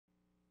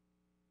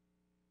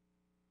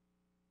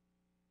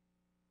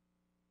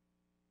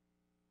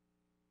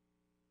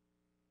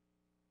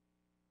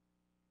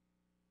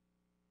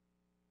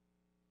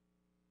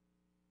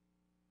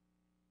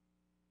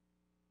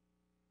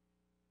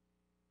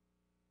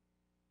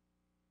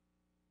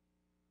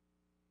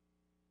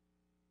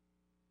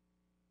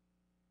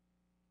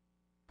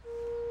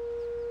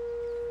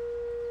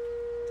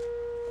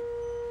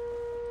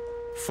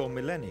For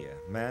millennia,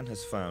 man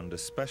has found a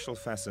special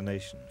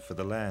fascination for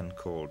the land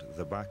called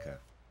the Baca.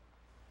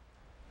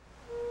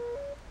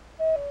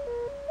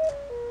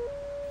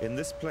 In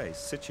this place,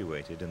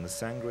 situated in the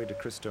Sangre de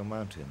Cristo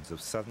Mountains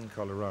of southern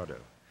Colorado,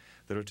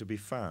 there are to be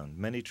found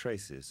many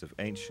traces of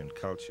ancient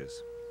cultures.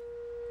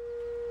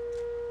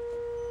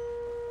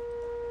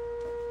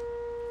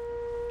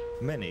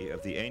 Many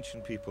of the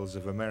ancient peoples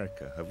of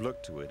America have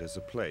looked to it as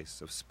a place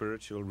of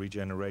spiritual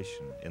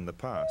regeneration in the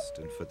past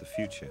and for the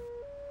future.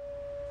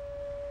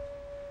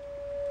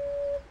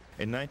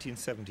 In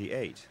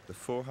 1978, the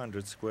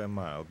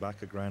 400-square-mile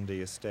Baca Grande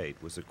estate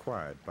was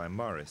acquired by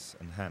Morris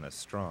and Hannah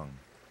Strong.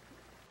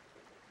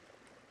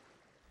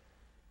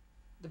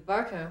 The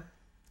Baca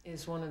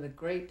is one of the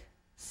great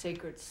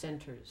sacred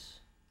centers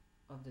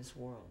of this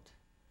world.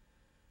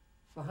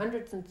 For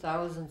hundreds and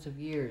thousands of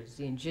years,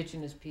 the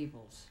indigenous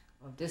peoples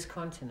of this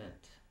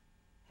continent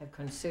have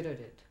considered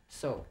it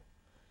so.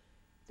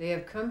 They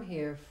have come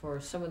here for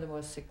some of the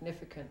most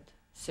significant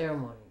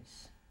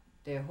ceremonies.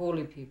 Their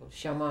holy people,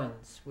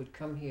 shamans, would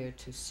come here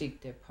to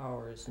seek their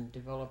powers and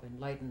develop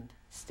enlightened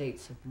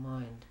states of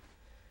mind.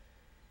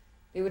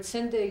 They would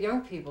send their young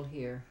people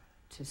here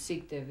to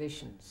seek their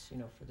visions,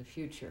 for the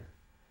future.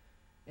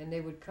 And they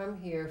would come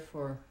here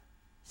for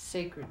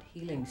sacred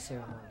healing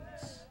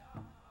ceremonies.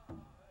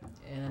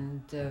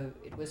 And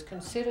it was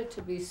considered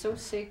to be so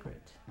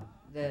sacred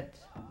that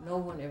no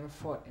one ever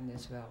fought in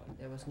this valley.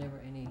 There was never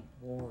any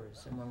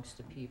wars amongst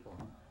the people.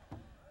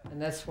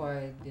 And that's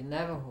why the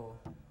Navajo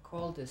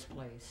called this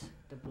place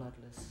the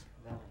Bloodless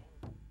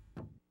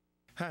Valley.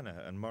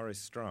 Hannah and Morris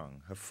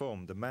Strong have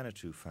formed the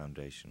Manitou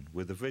Foundation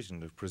with the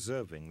vision of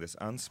preserving this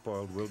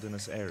unspoiled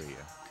wilderness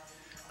area,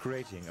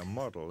 creating a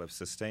model of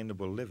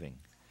sustainable living,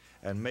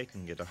 and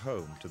making it a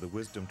home to the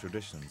wisdom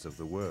traditions of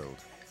the world.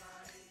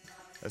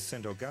 As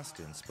St.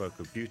 Augustine spoke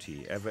of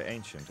beauty ever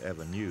ancient,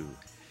 ever new,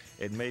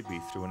 it may be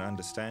through an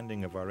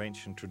understanding of our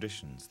ancient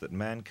traditions that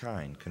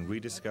mankind can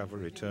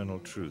rediscover eternal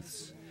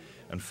truths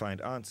and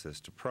find answers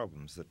to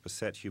problems that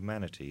beset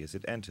humanity as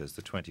it enters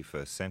the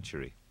 21st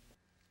century.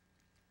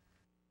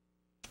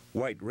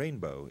 White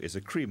Rainbow is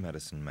a Cree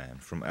medicine man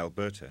from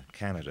Alberta,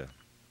 Canada.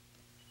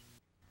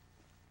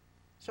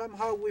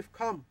 Somehow we've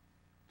come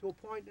to a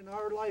point in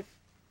our life,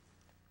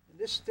 in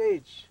this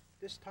stage,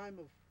 this time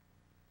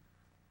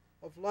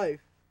of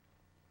life,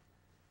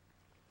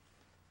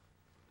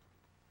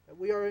 that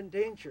we are in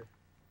danger.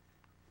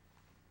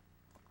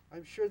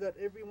 I'm sure that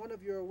every one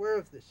of you are aware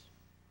of this.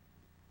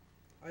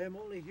 I am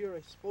only here,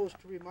 I suppose,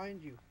 to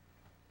remind you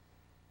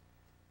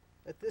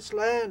that this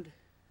land,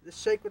 this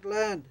sacred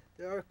land,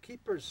 there are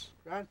keepers,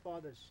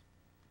 grandfathers,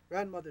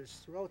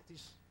 grandmothers throughout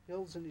these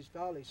hills and these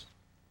valleys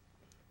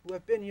who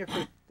have been here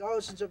for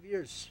thousands of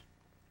years.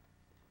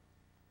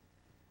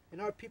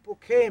 And our people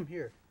came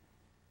here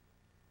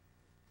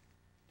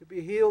to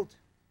be healed,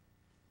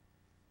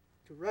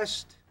 to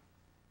rest,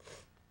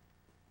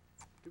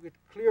 to get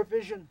clear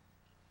vision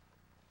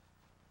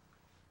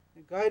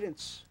and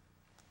guidance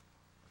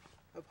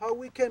of how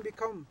we can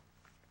become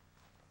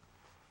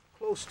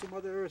close to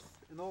Mother Earth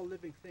and all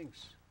living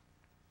things.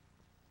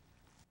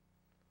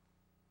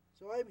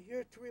 So I'm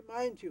here to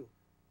remind you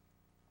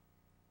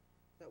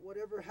that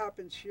whatever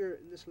happens here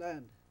in this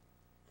land,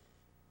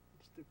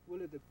 it's the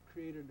will of the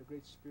Creator and the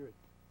Great Spirit.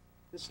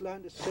 This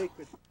land is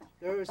sacred.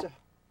 There is a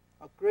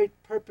great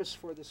purpose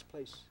for this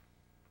place,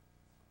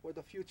 for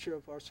the future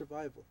of our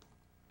survival.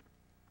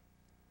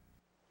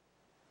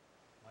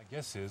 My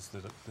guess is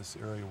that this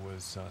area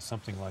was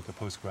something like a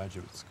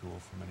postgraduate school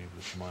for many of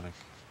the shamanic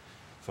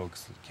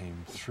folks that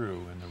came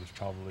through, and there was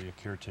probably a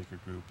caretaker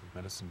group of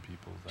medicine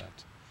people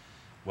that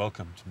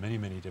welcomed many,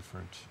 many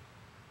different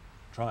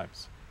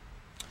tribes.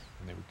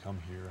 And they would come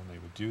here and they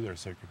would do their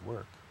sacred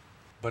work.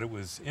 But it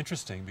was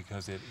interesting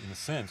because it, in a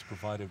sense,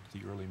 provided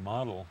the early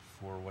model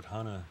for what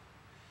Hannah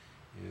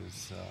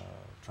is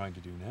trying to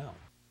do now.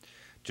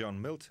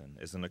 John Milton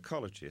is an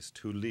ecologist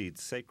who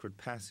leads Sacred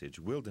Passage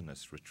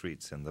wilderness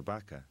retreats in the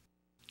Baca.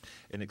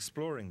 In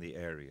exploring the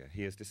area,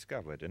 he has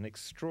discovered an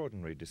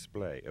extraordinary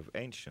display of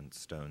ancient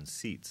stone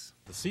seats.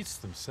 The seats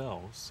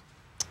themselves,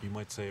 you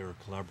might say, are a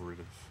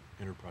collaborative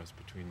enterprise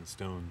between the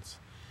stones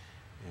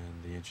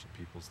and the ancient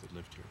peoples that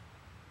lived here.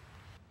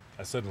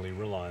 I suddenly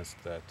realized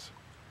that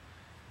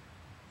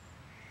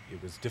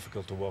it was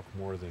difficult to walk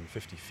more than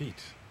 50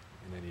 feet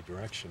in any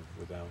direction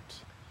without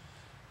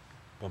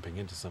bumping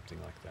into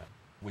something like that.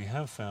 We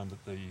have found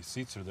that the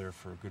seats are there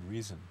for a good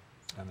reason,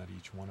 and that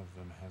each one of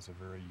them has a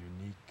very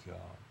unique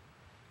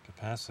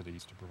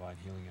capacities to provide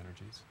healing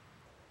energies.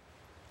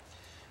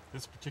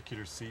 This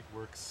particular seat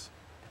works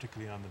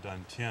particularly on the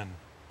dantian,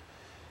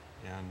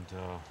 and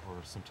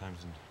or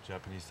sometimes in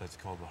Japanese that's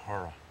called the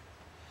hara.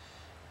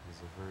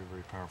 It's a very,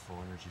 very powerful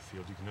energy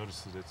field. You can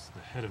notice that it's the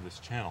head of this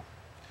channel,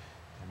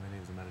 and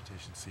many of the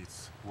meditation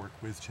seats work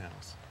with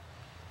channels.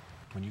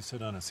 When you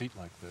sit on a seat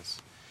like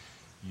this,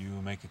 you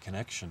make a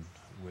connection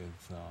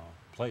with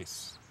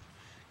place,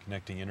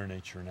 connecting inner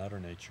nature and outer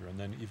nature, and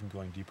then even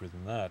going deeper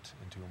than that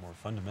into a more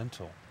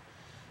fundamental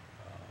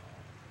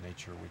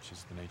nature, which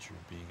is the nature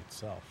of being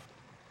itself.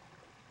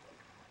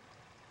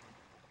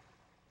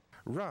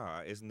 Ra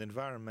is an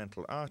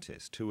environmental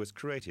artist who has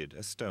created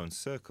a stone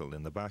circle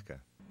in the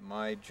Baca.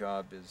 My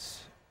job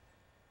is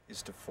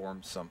to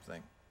form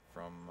something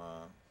from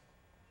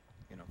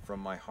from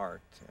my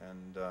heart,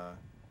 and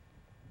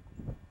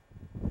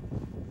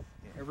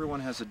everyone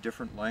has a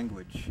different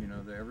language.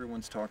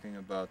 Everyone's talking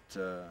about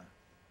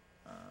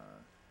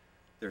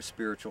their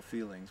spiritual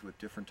feelings with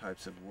different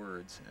types of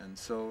words, and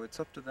so it's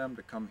up to them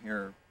to come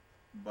here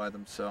by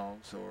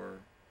themselves or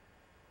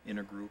in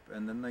a group,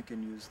 and then they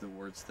can use the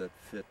words that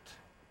fit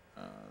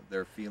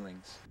their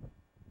feelings.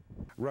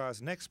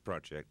 Ra's next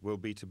project will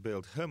be to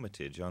build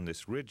hermitage on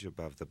this ridge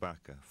above the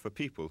Baca for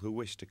people who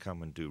wish to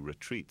come and do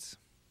retreats.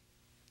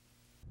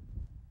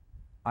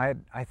 I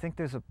think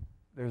there's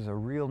a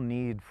real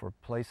need for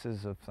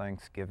places of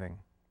thanksgiving,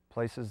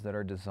 places that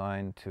are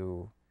designed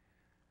to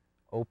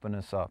open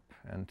us up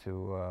and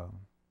to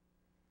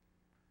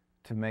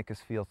make us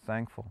feel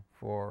thankful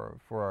for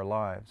our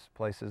lives,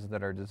 places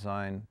that are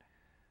designed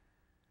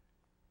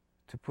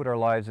to put our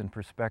lives in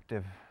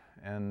perspective.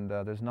 And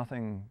there's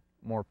nothing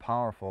more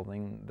powerful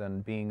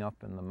than being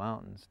up in the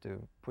mountains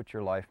to put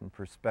your life in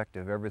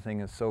perspective. Everything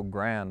is so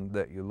grand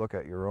that you look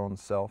at your own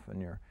self and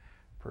your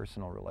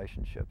personal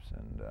relationships,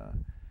 and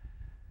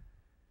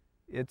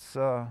it's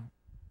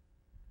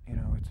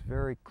it's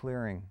very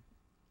clearing.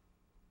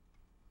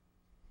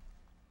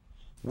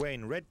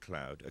 Wayne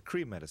Redcloud, a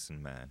Cree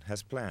medicine man,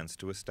 has plans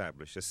to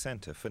establish a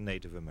center for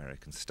Native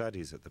American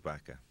studies at the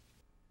Baca.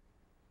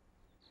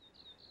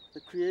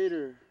 The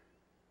Creator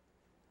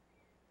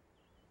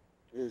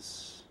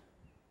is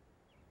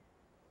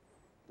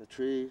the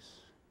trees.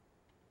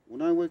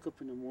 When I wake up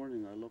in the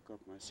morning, I look up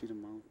and I see the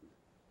mountain.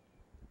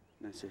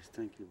 And I say,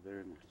 thank you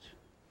very much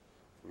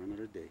for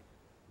another day.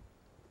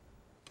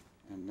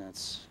 And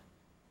that's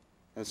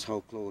how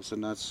close,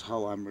 and that's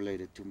how I'm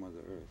related to Mother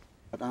Earth.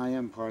 But I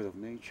am part of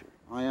nature.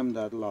 I am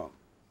that law.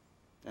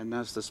 And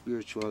that's the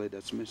spirituality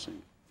that's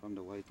missing from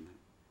the white man,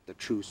 the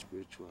true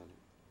spirituality.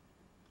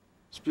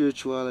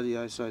 Spirituality,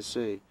 as I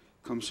say,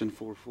 comes in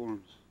 4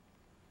 forms.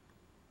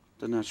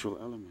 The natural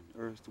element,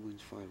 earth,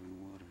 wind, fire,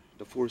 and water.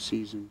 The 4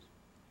 seasons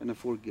and the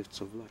 4 gifts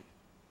of life.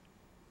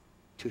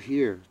 To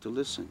hear, to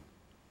listen.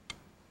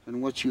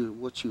 And what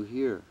you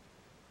hear,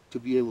 to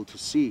be able to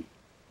see.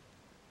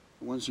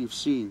 Once you've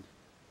seen,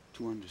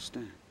 to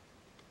understand.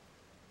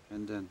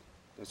 And then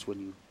that's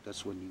when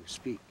you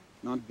speak,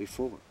 not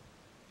before.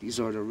 These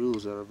are the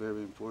rules that are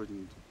very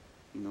important,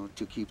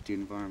 to keep the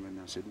environment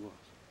as it was.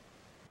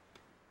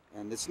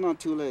 And it's not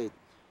too late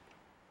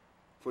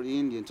for the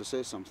Indian to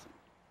say something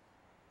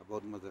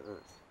about Mother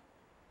Earth.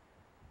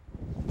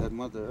 That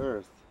Mother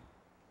Earth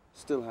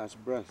still has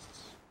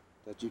breasts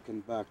that you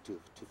can back to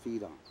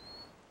feed on.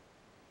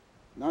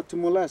 Not to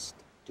molest,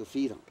 to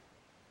feed on.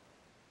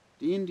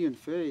 The Indian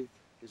faith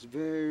is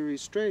very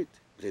straight,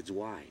 but it's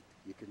wide.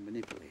 You can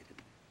manipulate it.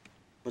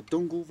 But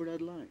don't go over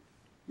that line.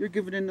 You're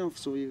given enough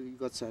so you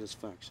got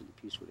satisfaction,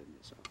 peace within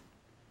yourself.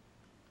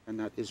 And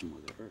that is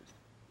Mother Earth.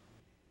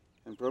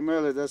 And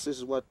primarily this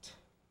is what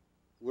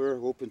we're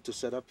hoping to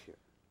set up here.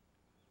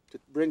 To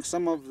bring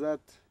some of that,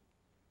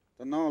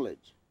 the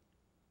knowledge,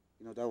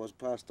 that was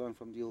passed on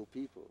from the old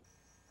people.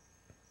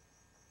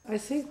 I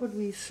think what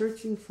we're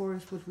searching for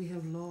is what we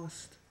have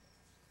lost.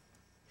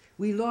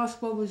 We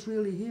lost what was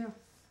really here.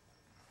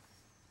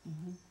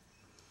 Mm-hmm.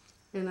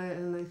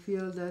 And I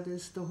feel that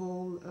is the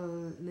whole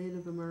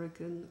Native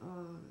American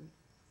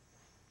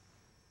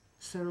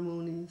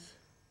ceremonies,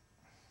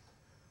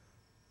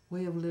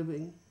 way of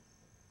living,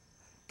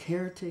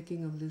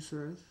 caretaking of this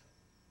earth,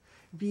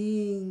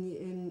 being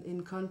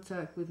in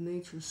contact with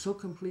nature so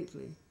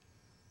completely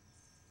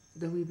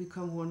that we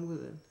become one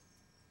with it.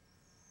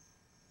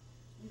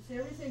 You see,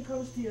 everything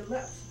comes to your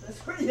left. That's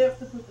where you have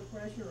to put the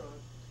pressure on.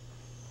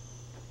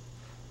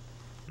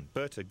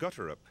 Berta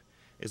Gotterup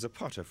is a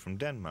potter from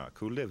Denmark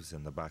who lives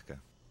in the Baca.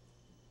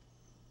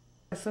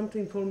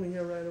 Something pulled me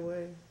here right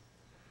away.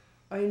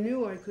 I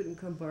knew I couldn't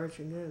come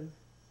barging in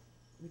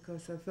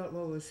because I felt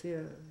what was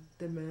here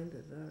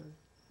demanded that.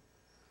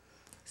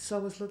 So I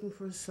was looking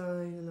for a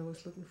sign, and I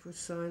was looking for a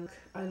sign.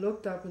 I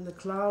looked up and the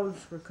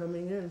clouds were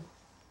coming in.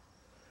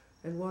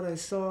 And what I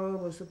saw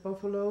was a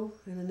buffalo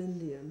and an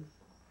Indian.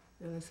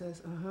 And I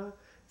says,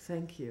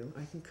 thank you,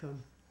 I can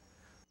come.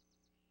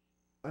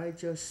 I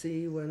just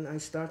see when I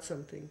start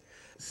something,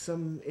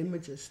 some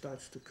images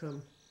starts to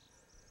come.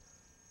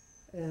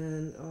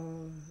 And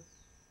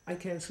I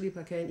can't sleep,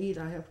 I can't eat,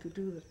 I have to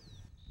do it.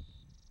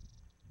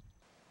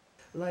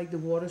 Like the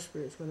water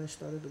spirits, when I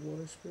started the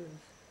water spirits.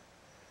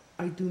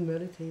 I do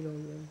meditate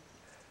on them.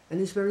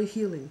 And it's very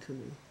healing to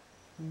me,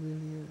 it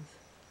really is.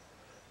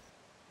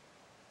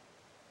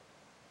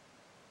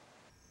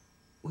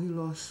 We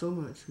lost so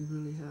much, we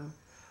really have.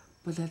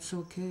 But that's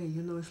okay,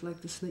 it's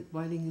like the snake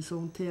biting his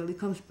own tail. It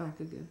comes back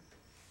again.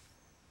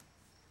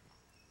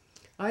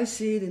 I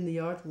see it in the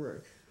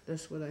artwork.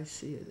 That's what I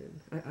see it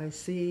in. I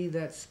see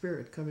that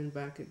spirit coming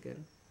back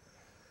again.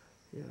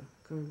 Yeah,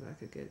 coming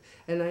back again.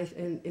 And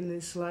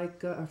it's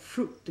like a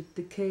fruit. The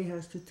decay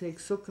has to take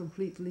so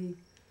completely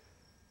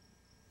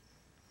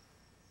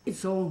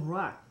its own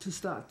rock to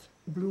start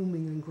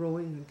blooming and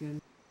growing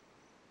again.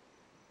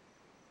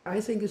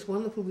 I think it's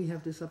wonderful we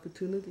have this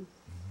opportunity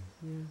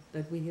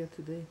that we have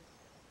today.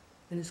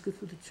 And it's good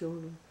for the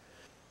children.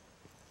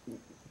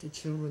 The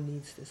children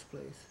needs this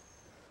place.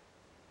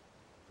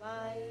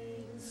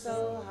 Flying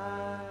so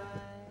high,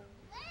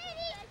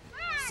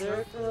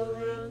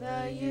 circling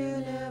the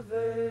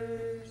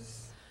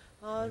universe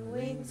on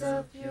wings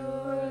of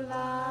pure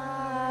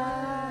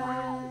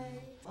light.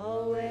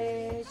 Owe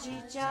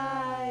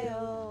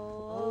chichayo,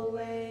 owe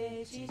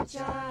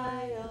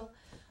chichayo,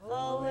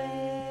 owe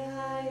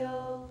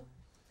hayo,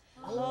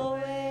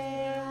 owe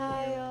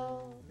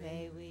hayo.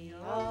 May we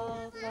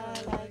all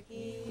fly like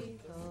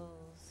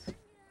eagles.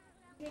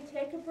 You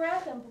take a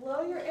breath and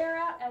blow your air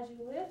out as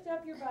you lift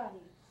up your body.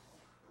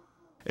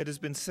 It has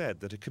been said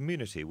that a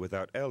community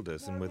without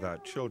elders and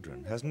without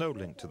children has no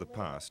link to the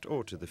past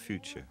or to the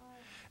future,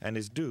 and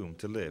is doomed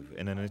to live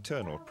in an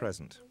eternal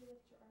present.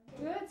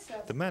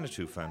 The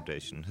Manitou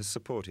Foundation has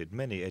supported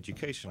many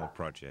educational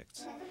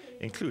projects,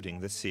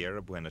 including the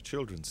Sierra Buena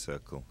Children's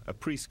Circle, a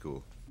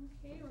preschool.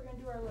 Okay, we're going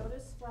to do our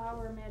lotus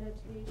flower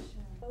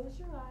meditation. Close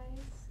your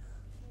eyes.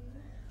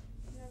 Okay.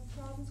 If you have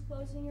problems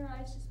closing your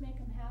eyes, just make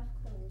them half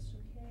closed,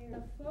 okay?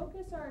 Now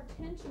focus our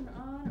attention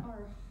on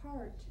our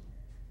heart.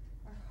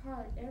 Our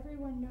heart.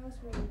 Everyone knows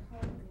where your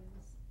heart is.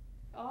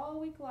 All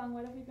week long,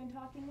 what have we been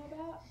talking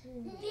about?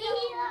 Feelings.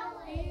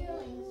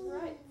 Feelings,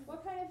 right.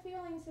 What kind of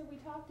feelings have we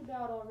talked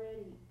about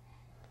already?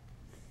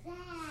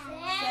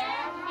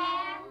 Sad,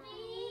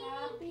 happy,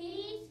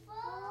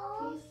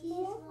 peaceful,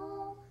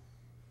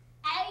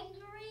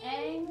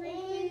 angry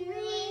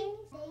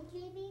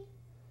daydreaming,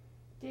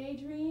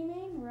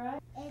 daydreaming,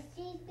 right?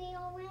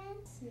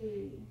 Let's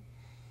see.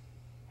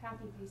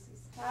 Happy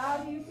pieces. How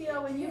do you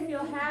feel when you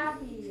feel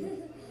happy?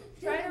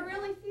 Try to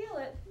really feel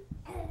it.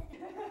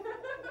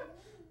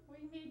 Well,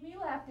 you made me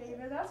laugh,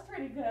 David. That's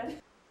pretty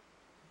good.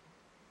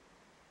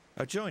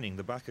 Adjoining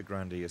the Baca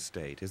Grande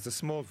estate is the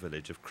small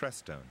village of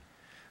Crestone,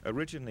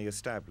 originally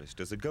established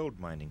as a gold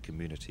mining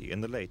community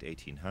in the late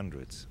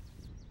 1800s.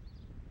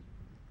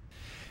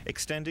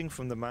 Extending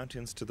from the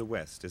mountains to the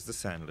west is the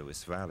San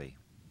Luis Valley.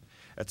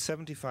 At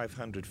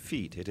 7,500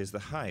 feet, it is the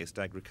highest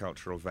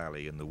agricultural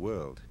valley in the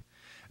world,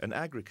 and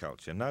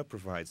agriculture now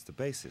provides the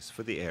basis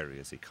for the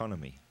area's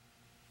economy.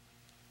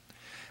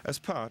 As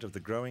part of the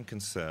growing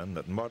concern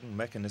that modern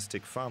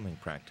mechanistic farming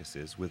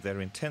practices, with their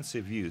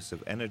intensive use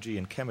of energy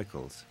and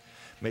chemicals,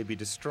 may be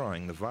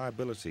destroying the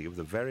viability of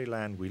the very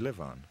land we live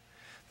on,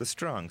 the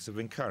Strongs have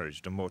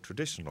encouraged a more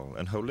traditional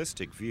and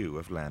holistic view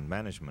of land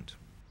management.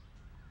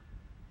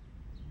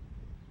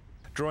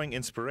 Drawing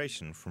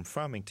inspiration from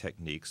farming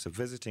techniques of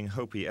visiting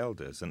Hopi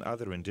elders and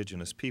other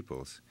indigenous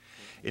peoples,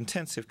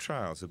 intensive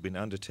trials have been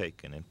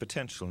undertaken in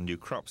potential new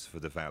crops for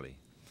the valley,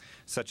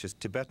 such as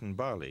Tibetan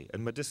barley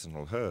and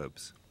medicinal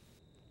herbs.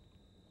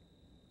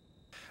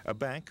 A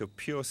bank of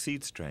pure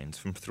seed strains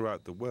from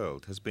throughout the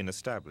world has been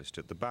established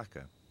at the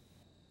Baca.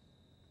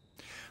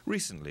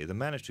 Recently, the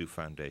Manitou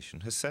Foundation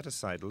has set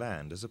aside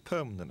land as a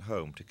permanent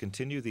home to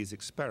continue these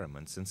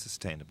experiments in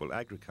sustainable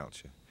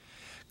agriculture,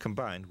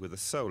 combined with a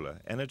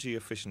solar,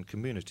 energy-efficient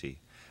community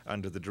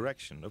under the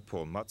direction of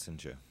Paul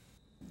Motzinger.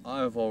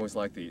 I've always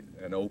liked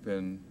an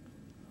open,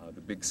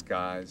 the big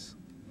skies,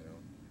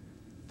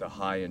 the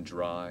high and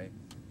dry.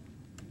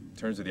 In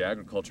terms of the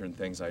agriculture and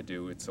things I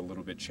do, it's a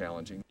little bit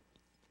challenging.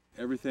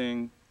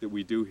 Everything that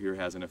we do here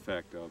has an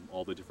effect of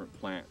all the different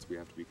plants. We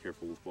have to be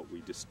careful with what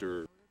we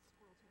disturb.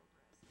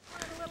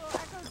 What a little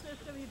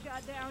ecosystem you've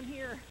got down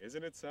here.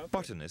 Isn't it something?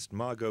 Botanist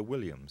Margot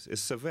Williams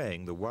is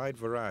surveying the wide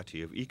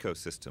variety of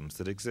ecosystems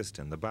that exist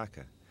in the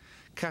Baca,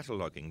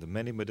 cataloguing the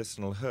many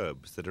medicinal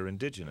herbs that are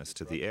indigenous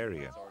to the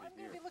area. I'm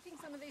going to be looking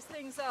some of these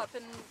things up,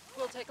 and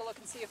we'll take a look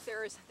and see if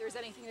there's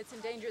anything that's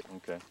endangered.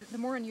 Okay. The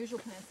more unusual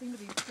plants seem to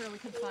be fairly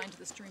confined to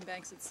the stream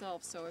banks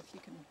itself, so if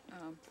you can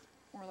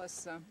more or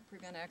less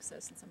prevent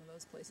access in some of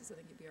those places, I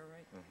think you'd be all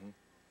right. Mm-hmm.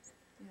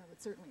 Yeah,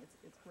 but certainly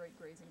it's great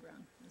grazing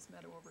ground, this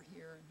meadow over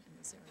here and in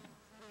this area.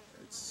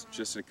 It's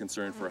just a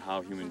concern for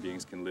how human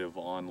beings can live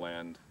on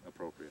land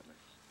appropriately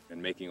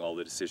and making all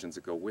the decisions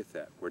that go with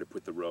that. Where to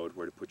put the road,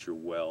 where to put your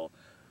well,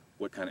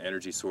 what kind of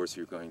energy source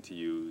you're going to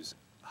use,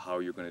 how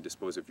you're going to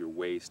dispose of your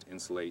waste,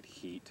 insulate,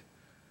 heat,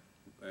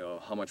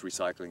 how much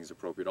recycling is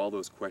appropriate, all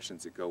those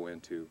questions that go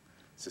into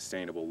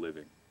sustainable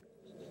living.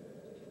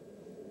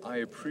 I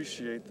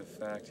appreciate the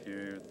fact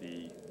here,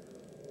 the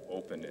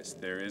openness.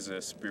 There is a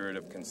spirit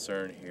of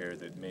concern here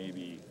that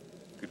maybe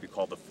could be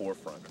called the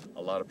forefront.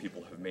 A lot of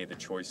people have made the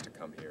choice to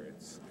come here.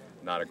 It's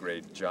not a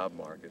great job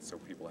market, so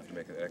people have to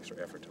make an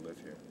extra effort to live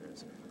here.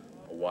 There's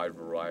a wide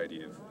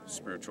variety of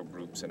spiritual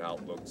groups and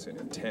outlooks and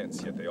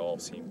intents, yet they all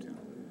seem to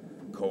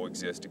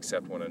coexist,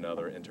 accept one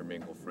another,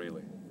 intermingle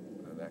freely.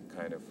 That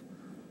kind of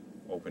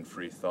open,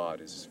 free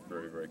thought is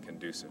very, very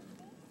conducive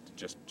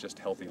to just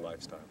healthy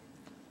lifestyle.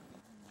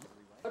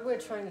 What we're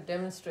trying to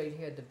demonstrate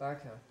here at the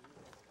Baca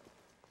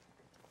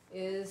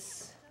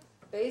is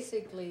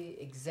basically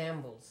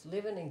examples,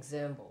 living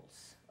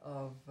examples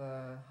of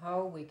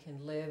how we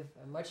can live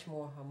a much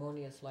more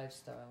harmonious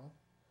lifestyle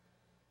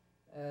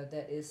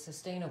that is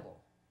sustainable.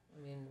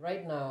 I mean,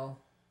 right now,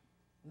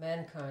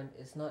 mankind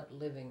is not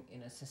living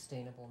in a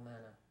sustainable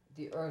manner.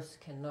 The earth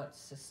cannot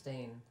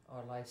sustain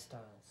our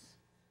lifestyles.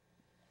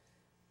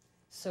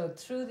 So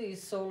through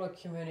these solar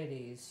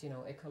communities, you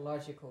know,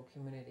 ecological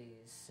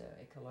communities,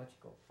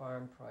 ecological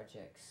farm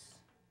projects,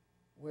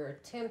 we're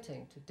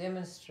attempting to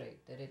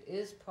demonstrate that it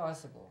is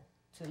possible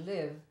to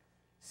live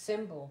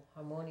simple,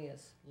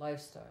 harmonious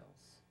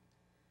lifestyles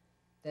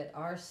that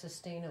are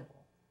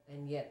sustainable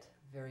and yet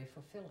very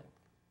fulfilling.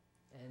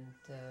 And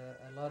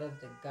a lot of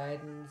the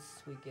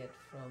guidance we get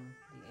from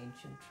the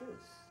ancient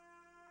truths.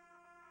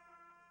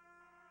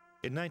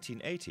 In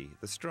 1980,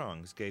 the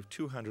Strongs gave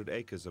 200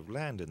 acres of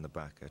land in the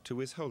Baca to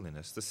His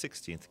Holiness the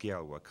 16th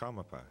Gyalwa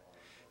Karmapa,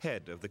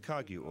 head of the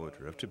Kagyu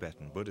order of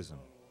Tibetan Buddhism.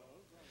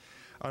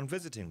 On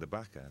visiting the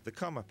Baca, the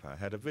Karmapa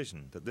had a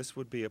vision that this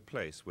would be a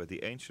place where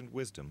the ancient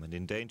wisdom and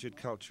endangered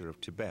culture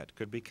of Tibet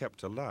could be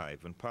kept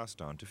alive and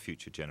passed on to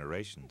future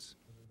generations.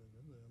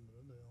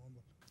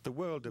 The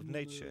world of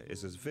nature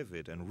is as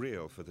vivid and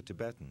real for the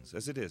Tibetans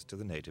as it is to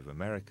the Native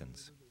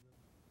Americans.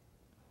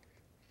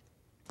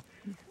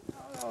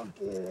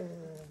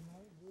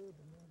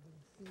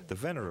 The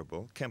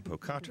Venerable Khenpo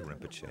Karta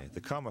Rinpoche,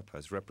 the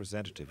Karmapa's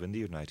representative in the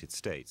United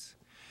States,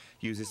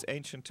 uses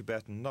ancient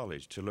Tibetan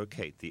knowledge to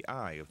locate the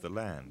eye of the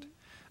land,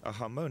 a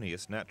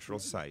harmonious natural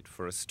site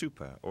for a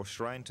stupa or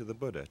shrine to the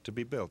Buddha to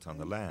be built on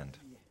the land.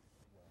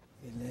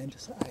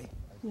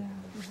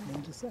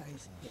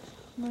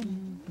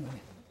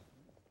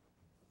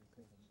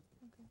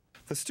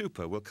 The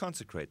stupa will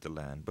consecrate the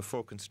land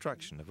before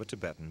construction of a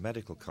Tibetan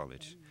medical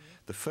college,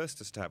 the first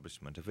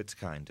establishment of its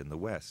kind in the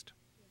West.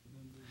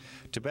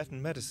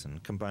 Tibetan medicine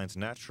combines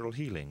natural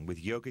healing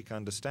with yogic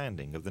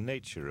understanding of the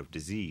nature of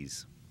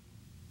disease.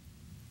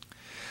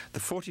 The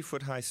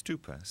 40-foot-high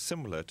stupa,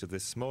 similar to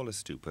this smaller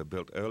stupa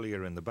built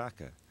earlier in the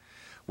Baca,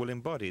 will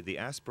embody the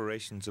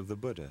aspirations of the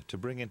Buddha to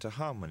bring into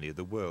harmony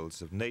the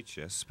worlds of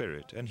nature,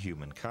 spirit, and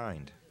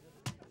humankind.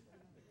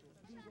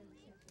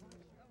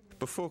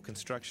 Before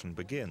construction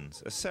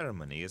begins, a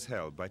ceremony is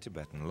held by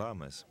Tibetan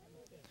lamas.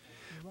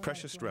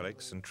 Precious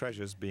relics and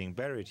treasures being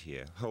buried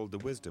here hold the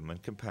wisdom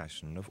and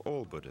compassion of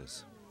all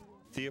Buddhas.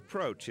 The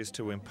approach is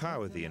to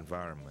empower the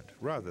environment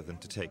rather than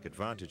to take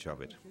advantage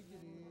of it.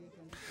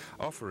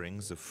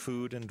 Offerings of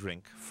food and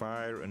drink,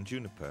 fire and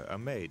juniper are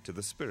made to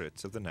the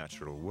spirits of the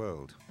natural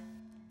world.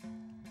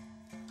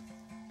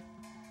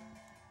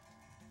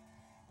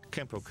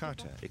 Khenpo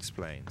Karta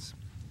explains.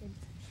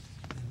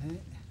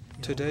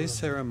 Today's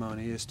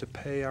ceremony is to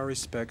pay our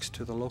respects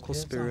to the local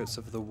spirits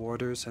of the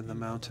waters and the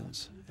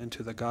mountains, and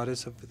to the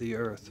goddess of the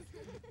earth,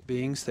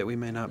 beings that we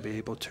may not be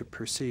able to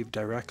perceive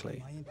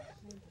directly.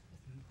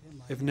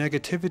 If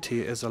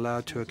negativity is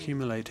allowed to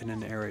accumulate in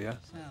an area,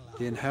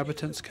 the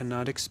inhabitants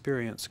cannot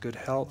experience good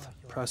health,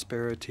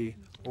 prosperity,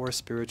 or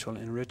spiritual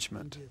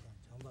enrichment.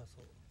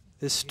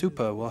 This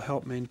stupa will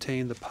help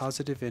maintain the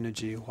positive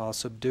energy while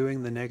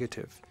subduing the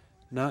negative,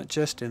 not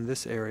just in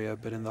this area,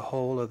 but in the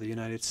whole of the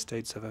United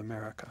States of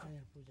America.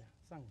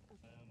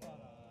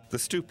 The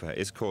stupa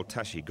is called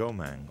Tashi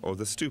Gomang, or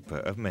the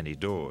stupa of many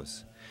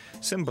doors,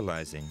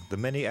 symbolizing the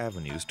many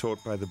avenues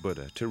taught by the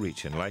Buddha to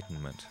reach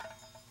enlightenment.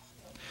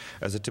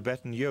 As a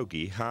Tibetan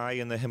yogi high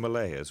in the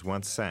Himalayas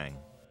once sang,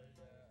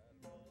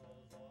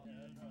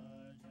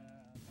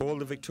 all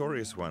the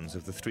victorious ones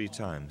of the 3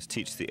 times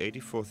teach the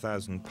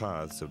 84,000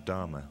 paths of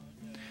Dharma.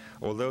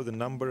 Although the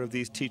number of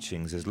these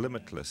teachings is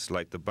limitless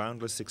like the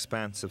boundless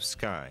expanse of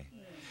sky,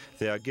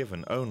 they are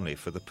given only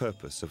for the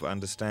purpose of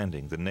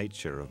understanding the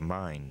nature of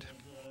mind.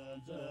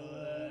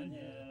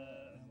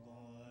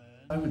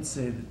 I would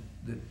say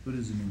that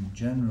Buddhism in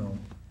general,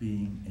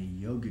 being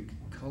a yogic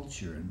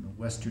culture and the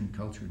Western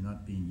culture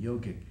not being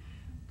yogic,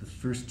 the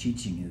first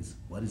teaching is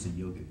what is a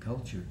yogic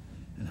culture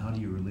and how do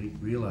you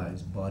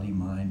realize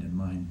body-mind and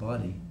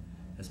mind-body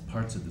as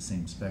parts of the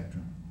same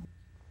spectrum.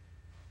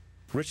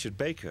 Richard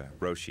Baker,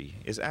 Roshi,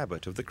 is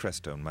abbot of the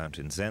Crestone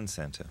Mountain Zen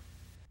Center.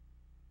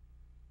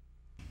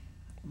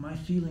 My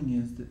feeling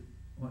is that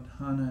what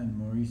Hannah and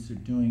Maurice are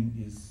doing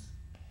is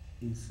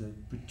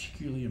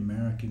particularly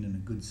American in a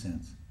good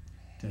sense.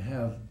 To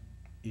have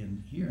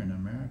here in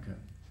America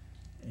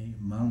a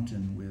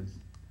mountain with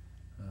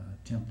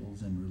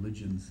temples and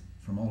religions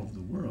from all over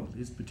the world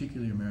is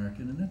particularly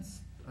American, and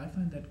I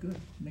find that good.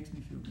 It makes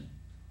me feel good.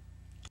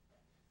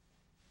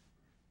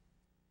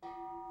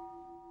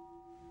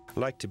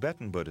 Like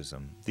Tibetan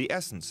Buddhism, the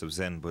essence of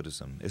Zen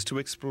Buddhism is to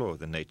explore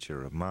the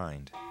nature of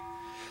mind.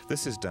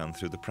 This is done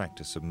through the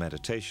practice of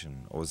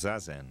meditation, or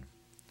zazen.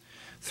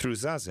 Through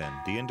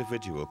zazen, the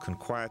individual can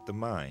quiet the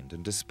mind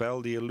and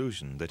dispel the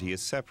illusion that he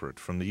is separate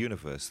from the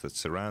universe that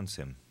surrounds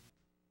him.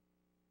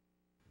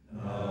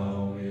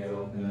 Now we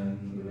open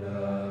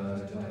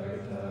Buddha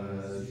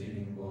Tathagata's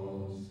eating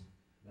bowls,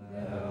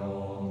 that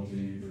all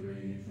be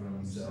free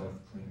from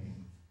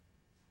self-clinging.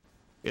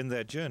 In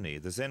their journey,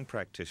 the Zen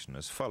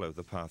practitioners follow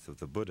the path of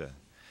the Buddha,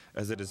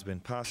 as it has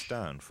been passed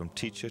down from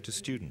teacher to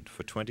student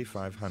for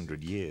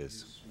 2,500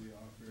 years. We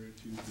offer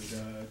to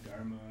Buddha,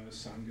 Dharma,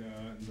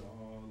 Sangha, and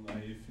all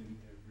life in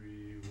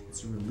every world.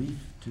 it's a relief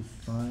to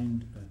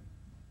find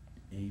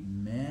a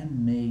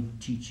man-made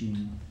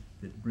teaching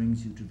that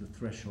brings you to the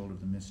threshold of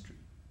the mystery.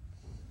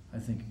 I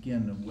think,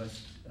 again,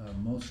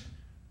 most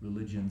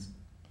religions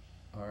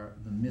are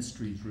the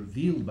mysteries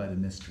revealed by the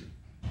mystery.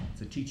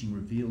 It's a teaching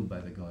revealed by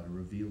the God, a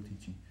revealed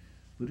teaching.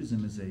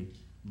 Buddhism is a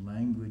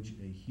language,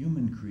 a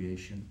human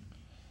creation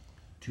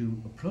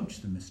to approach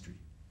the mystery.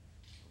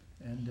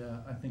 And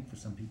I think for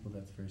some people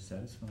that's very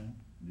satisfying.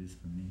 It is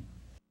for me.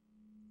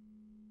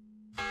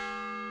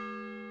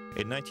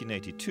 In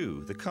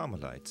 1982, the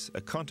Carmelites, a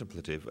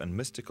contemplative and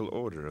mystical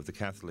order of the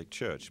Catholic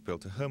Church,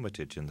 built a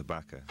hermitage in the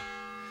Baca,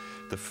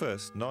 the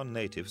first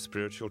non-native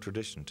spiritual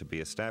tradition to be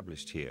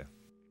established here.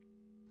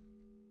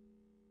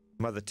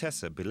 Mother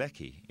Tessa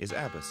Bilecki is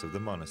abbess of the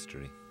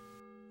monastery.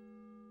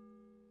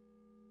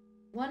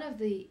 One of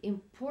the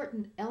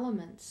important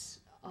elements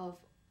of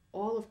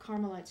all of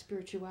Carmelite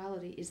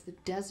spirituality is the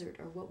desert,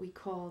 or what we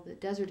call the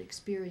desert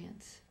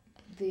experience.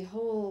 The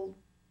whole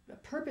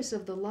purpose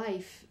of the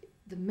life,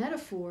 the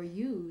metaphor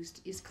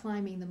used, is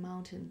climbing the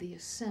mountain, the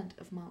ascent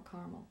of Mount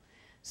Carmel.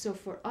 So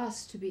for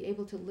us to be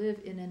able to live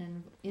in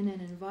an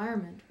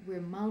environment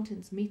where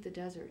mountains meet the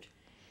desert,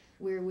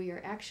 where we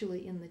are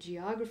actually in the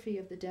geography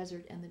of the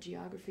desert and the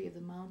geography of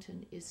the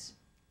mountain, is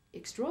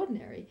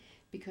extraordinary,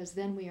 because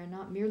then we are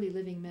not merely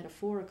living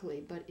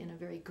metaphorically, but in a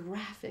very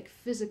graphic,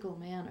 physical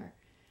manner.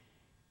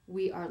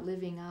 We are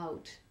living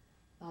out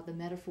the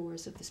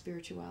metaphors of the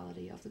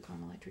spirituality of the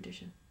Carmelite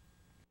tradition.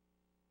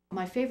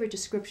 My favorite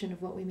description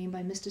of what we mean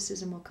by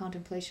mysticism or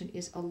contemplation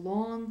is a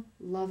long,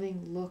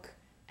 loving look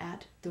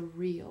at the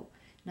real.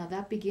 Now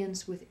that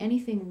begins with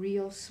anything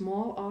real,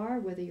 small r,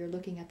 whether you're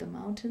looking at the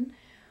mountain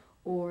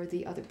or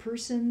the other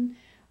person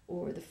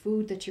or the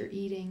food that you're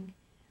eating.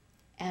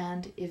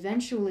 And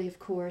eventually, of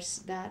course,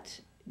 that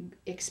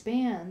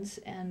expands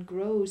and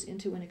grows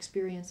into an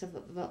experience of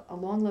a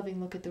long, loving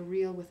look at the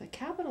real with a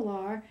capital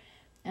R.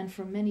 And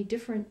from many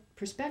different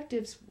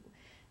perspectives,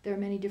 there are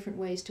many different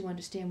ways to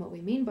understand what we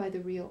mean by the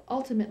real.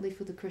 Ultimately,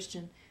 for the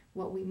Christian,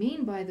 what we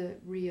mean by the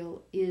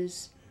real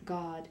is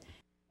God.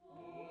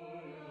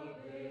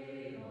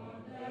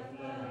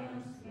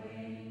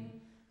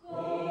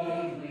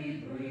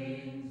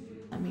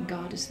 I mean,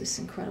 God is this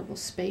incredible,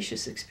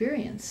 spacious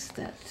experience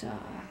that,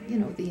 you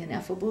know, the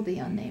ineffable, the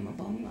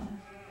unnameable,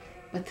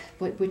 but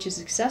which is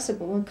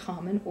accessible in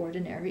common,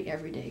 ordinary,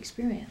 everyday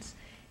experience.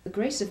 The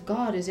grace of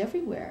God is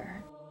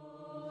everywhere.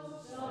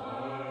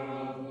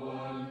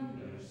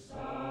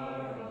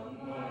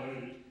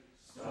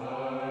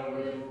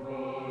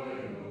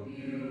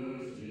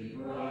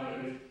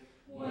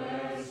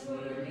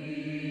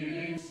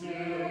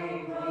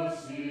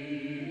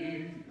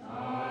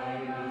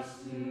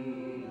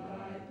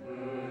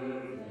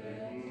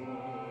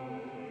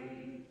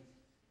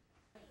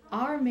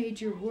 Our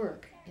major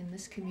work in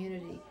this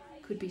community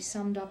could be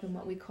summed up in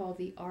what we call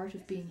the art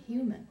of being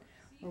human,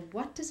 or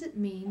what does it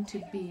mean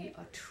to be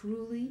a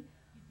truly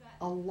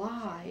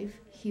alive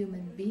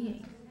human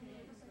being?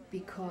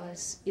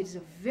 Because it is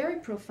a very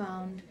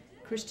profound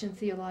Christian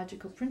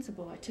theological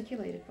principle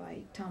articulated by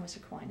Thomas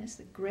Aquinas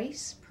that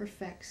grace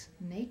perfects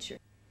nature.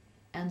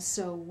 And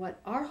so what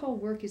our whole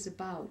work is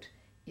about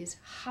is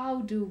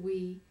how do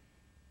we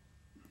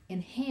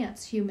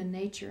enhance human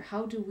nature?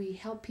 How do we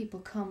help people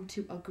come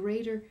to a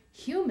greater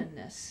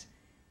humanness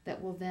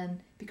that will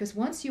then, because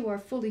once you are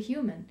fully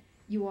human,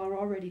 you are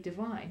already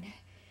divine.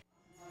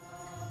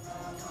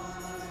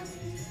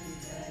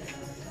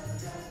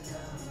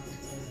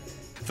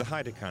 The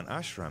Haidakan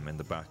ashram in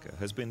the Baca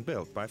has been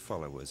built by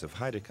followers of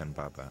Haidakan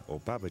Baba or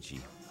Babaji.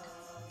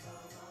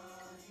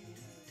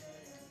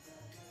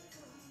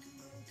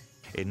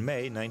 In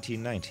May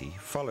 1990,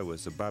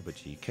 followers of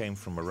Babaji came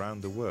from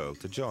around the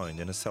world to join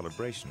in a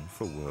celebration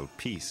for world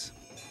peace.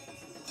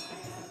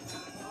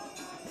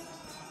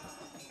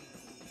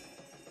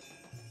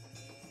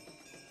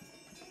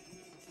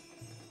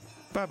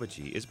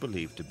 Babaji is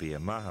believed to be a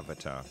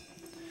Mahavatar,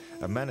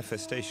 a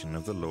manifestation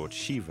of the Lord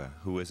Shiva,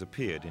 who has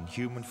appeared in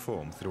human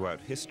form throughout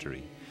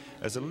history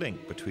as a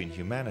link between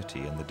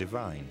humanity and the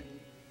divine.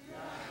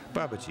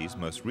 Babaji's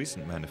most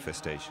recent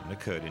manifestation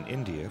occurred in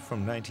India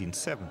from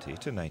 1970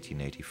 to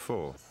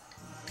 1984.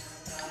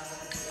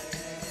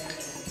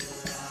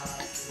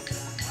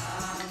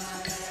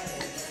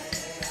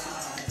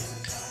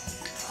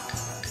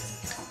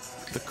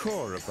 The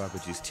core of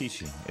Babaji's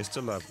teaching is to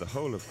love the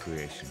whole of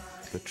creation.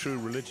 The true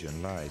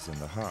religion lies in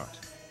the heart.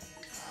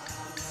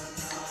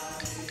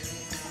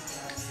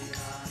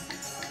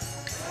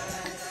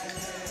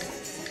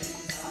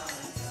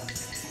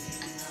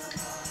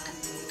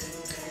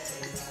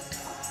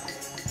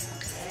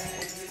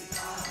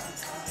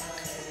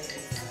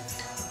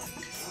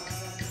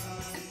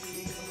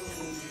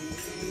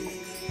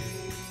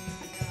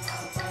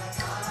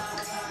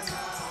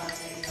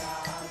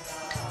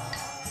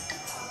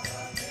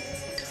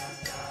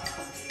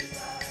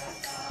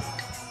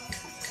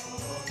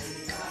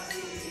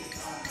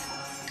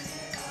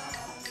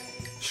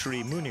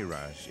 Sri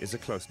Muniraj is a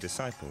close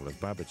disciple of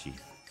Babaji.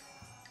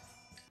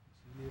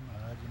 इसलिए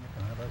महाराज जी ने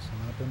कहा था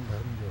सनातन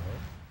धर्म जो है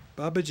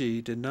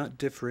Babaji did not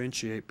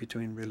differentiate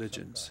between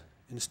religions.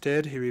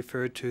 Instead, he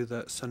referred to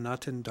the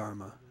Sanatan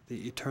Dharma,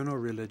 the eternal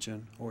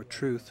religion or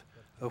truth,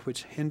 of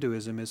which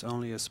Hinduism is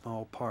only a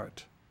small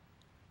part.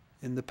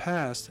 In the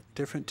past,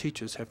 different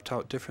teachers have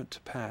taught different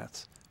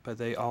paths, but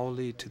they all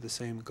lead to the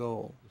same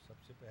goal.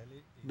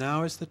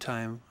 Now is the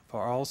time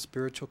for all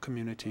spiritual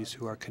communities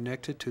who are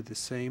connected to the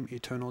same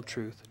eternal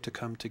truth to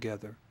come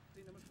together.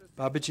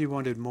 Babaji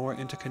wanted more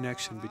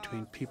interconnection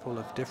between people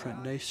of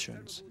different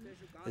nations,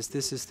 as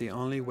this is the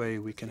only way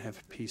we can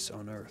have peace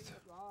on earth.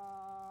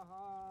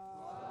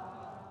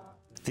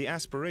 The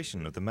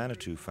aspiration of the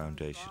Manitou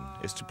Foundation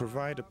is to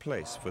provide a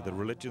place for the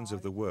religions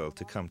of the world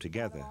to come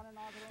together,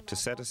 to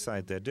set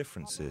aside their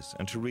differences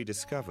and to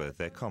rediscover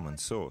their common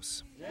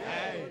source.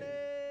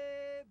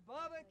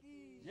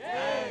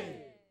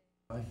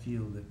 I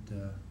feel that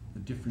the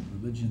different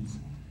religions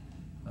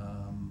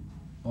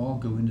all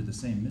go into the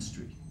same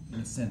mystery, in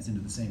a sense,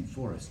 into the same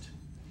forest.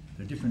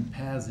 There are different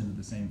paths into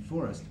the same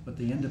forest, but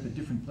they end up at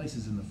different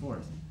places in the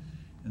forest.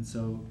 And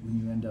so when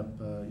you end up,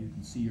 you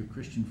can see your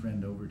Christian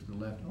friend over to the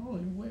left, oh,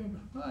 you're way over,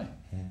 hi.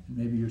 And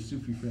maybe your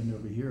Sufi friend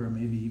over here, or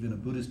maybe even a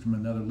Buddhist from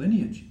another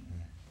lineage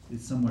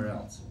is somewhere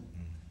else.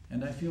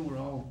 And I feel we're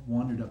all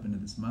wandered up into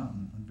this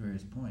mountain on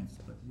various points,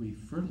 but we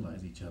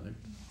fertilize each other,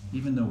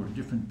 even though we're at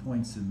different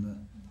points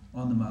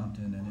on the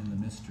mountain and in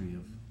the mystery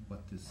of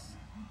what this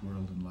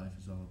world and life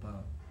is all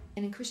about.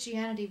 And in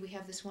Christianity, we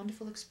have this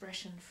wonderful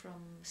expression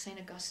from St.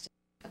 Augustine.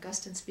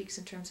 Augustine speaks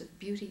in terms of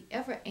beauty,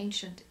 ever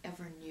ancient,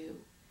 ever new.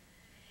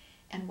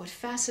 And what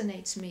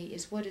fascinates me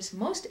is what is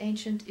most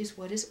ancient is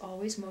what is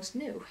always most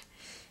new.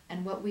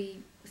 And what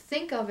we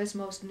think of as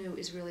most new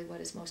is really what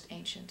is most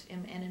ancient.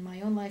 And in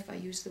my own life, I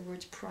use the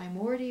words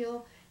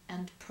primordial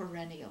and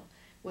perennial.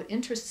 What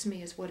interests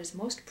me is what is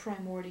most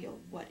primordial,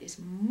 what is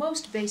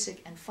most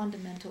basic and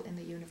fundamental in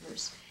the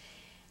universe.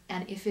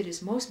 And if it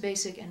is most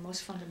basic and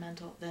most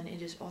fundamental, then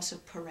it is also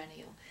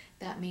perennial.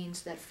 That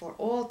means that for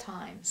all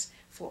times,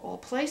 for all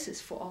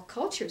places, for all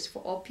cultures,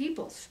 for all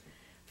peoples,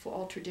 for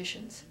all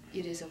traditions,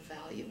 it is of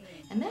value.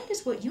 And that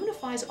is what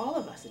unifies all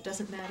of us. It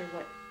doesn't matter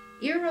what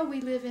era we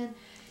live in,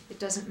 it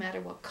doesn't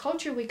matter what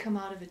culture we come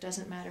out of, it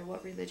doesn't matter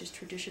what religious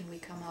tradition we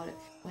come out of,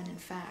 when in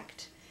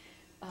fact,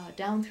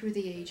 down through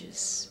the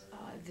ages,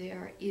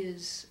 there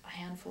is a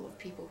handful of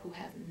people who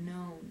have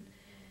known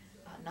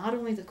not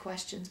only the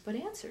questions, but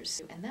answers.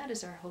 And that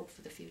is our hope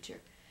for the future.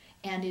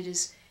 And it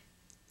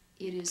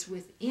is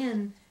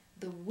within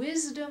the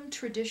wisdom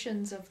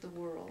traditions of the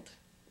world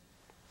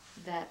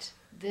that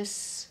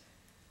this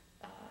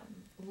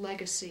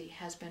legacy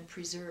has been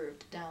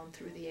preserved down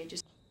through the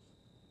ages.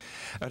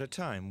 At a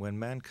time when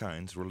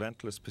mankind's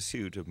relentless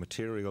pursuit of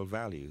material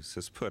values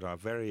has put our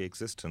very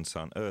existence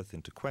on Earth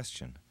into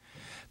question,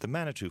 the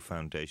Manitou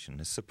Foundation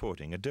is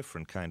supporting a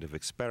different kind of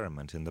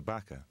experiment in the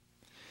Baca.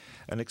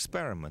 An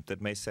experiment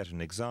that may set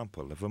an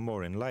example of a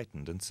more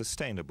enlightened and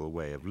sustainable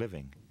way of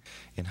living,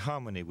 in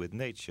harmony with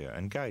nature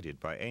and guided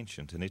by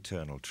ancient and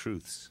eternal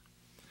truths.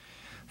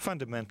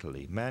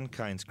 Fundamentally,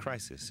 mankind's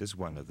crisis is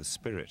one of the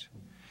spirit,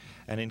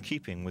 and in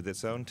keeping with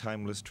its own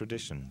timeless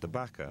tradition, the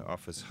Baca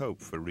offers hope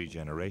for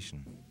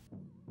regeneration.